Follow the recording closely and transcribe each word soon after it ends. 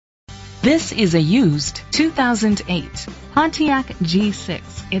This is a used 2008 Pontiac G6.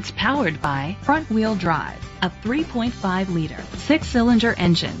 It's powered by front-wheel drive, a 3.5-liter six-cylinder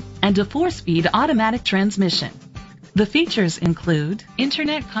engine, and a 4-speed automatic transmission. The features include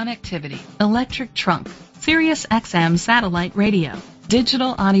internet connectivity, electric trunk, Sirius XM satellite radio,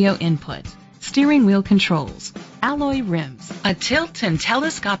 digital audio input, steering wheel controls, alloy rims, a tilt and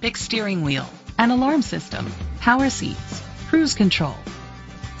telescopic steering wheel, an alarm system, power seats, cruise control.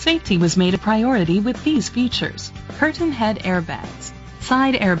 Safety was made a priority with these features: curtain head airbags,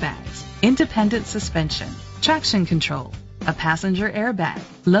 side airbags, independent suspension, traction control, a passenger airbag,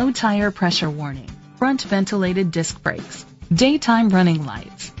 low tire pressure warning, front ventilated disc brakes, daytime running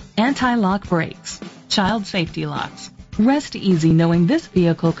lights, anti-lock brakes, child safety locks. Rest easy knowing this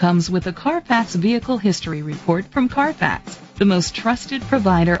vehicle comes with a Carfax Vehicle History Report from Carfax, the most trusted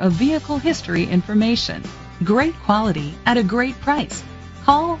provider of vehicle history information. Great quality at a great price.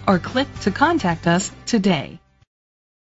 Call or click to contact us today.